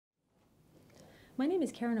My name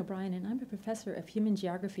is Karen O'Brien, and I'm a professor of human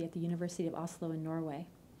geography at the University of Oslo in Norway.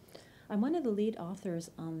 I'm one of the lead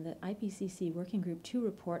authors on the IPCC Working Group 2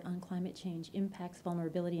 report on climate change impacts,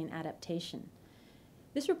 vulnerability, and adaptation.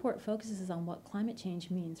 This report focuses on what climate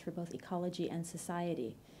change means for both ecology and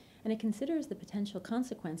society, and it considers the potential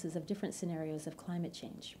consequences of different scenarios of climate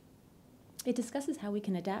change. It discusses how we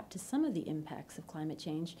can adapt to some of the impacts of climate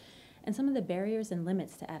change and some of the barriers and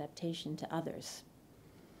limits to adaptation to others.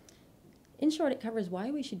 In short, it covers why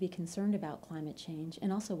we should be concerned about climate change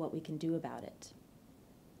and also what we can do about it.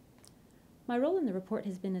 My role in the report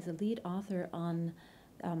has been as a lead author on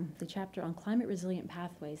the chapter on climate resilient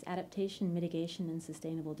pathways, adaptation, mitigation, and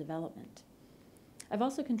sustainable development. I've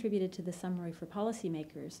also contributed to the summary for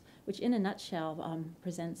policymakers, which in a nutshell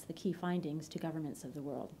presents the key findings to governments of the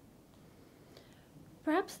world.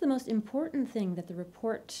 Perhaps the most important thing that the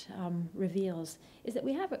report reveals is that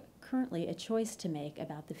we have currently a choice to make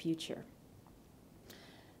about the future.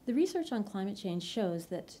 The research on climate change shows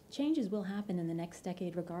that changes will happen in the next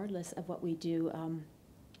decade regardless of what we do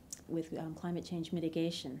with climate change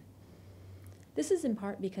mitigation. This is in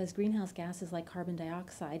part because greenhouse gases like carbon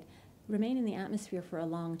dioxide remain in the atmosphere for a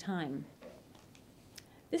long time.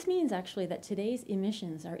 This means actually that today's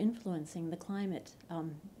emissions are influencing the climate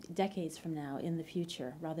decades from now in the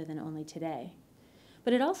future rather than only today.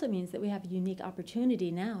 But it also means that we have a unique opportunity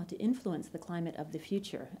now to influence the climate of the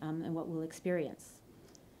future and what we'll experience.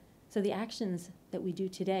 So the actions that we do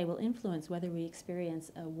today will influence whether we experience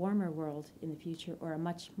a warmer world in the future or a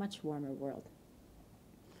much, much warmer world.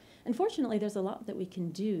 Unfortunately, there's a lot that we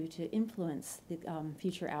can do to influence the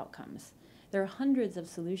future outcomes. There are hundreds of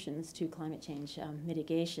solutions to climate change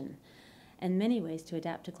mitigation and many ways to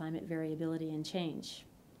adapt to climate variability and change.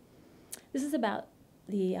 This is about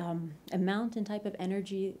the amount and type of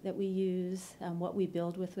energy that we use, what we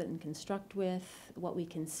build with and construct with, what we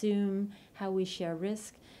consume, how we share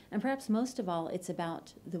risk, and perhaps most of all, it's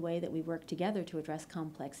about the way that we work together to address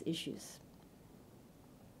complex issues.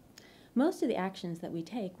 Most of the actions that we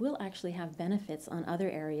take will actually have benefits on other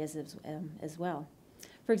areas as well.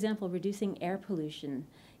 For example, reducing air pollution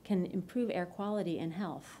can improve air quality and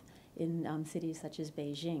health in cities such as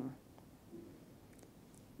Beijing.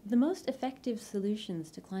 The most effective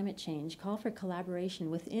solutions to climate change call for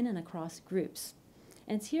collaboration within and across groups,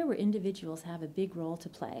 and it's here where individuals have a big role to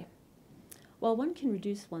play. While one can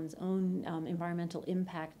reduce one's own environmental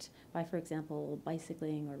impact by, for example,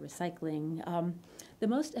 bicycling or recycling, the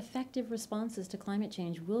most effective responses to climate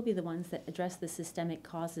change will be the ones that address the systemic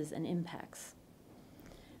causes and impacts.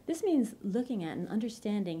 This means looking at and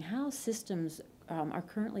understanding how systems are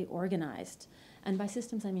currently organized. And by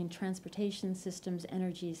systems, I mean transportation systems,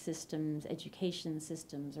 energy systems, education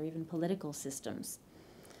systems, or even political systems.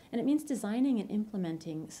 And it means designing and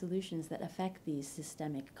implementing solutions that affect these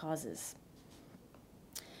systemic causes.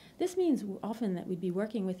 This means often that we'd be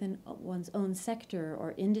working within one's own sector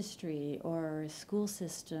or industry or school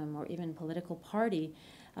system or even political party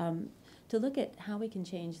to look at how we can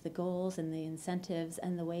change the goals and the incentives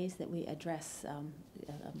and the ways that we address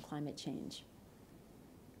climate change.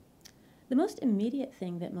 The most immediate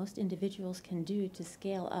thing that most individuals can do to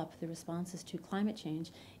scale up the responses to climate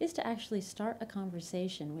change is to actually start a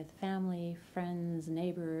conversation with family, friends,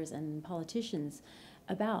 neighbors, and politicians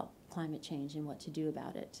about climate change and what to do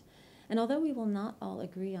about it. And although we will not all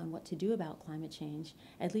agree on what to do about climate change,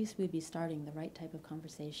 at least we'd be starting the right type of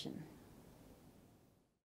conversation.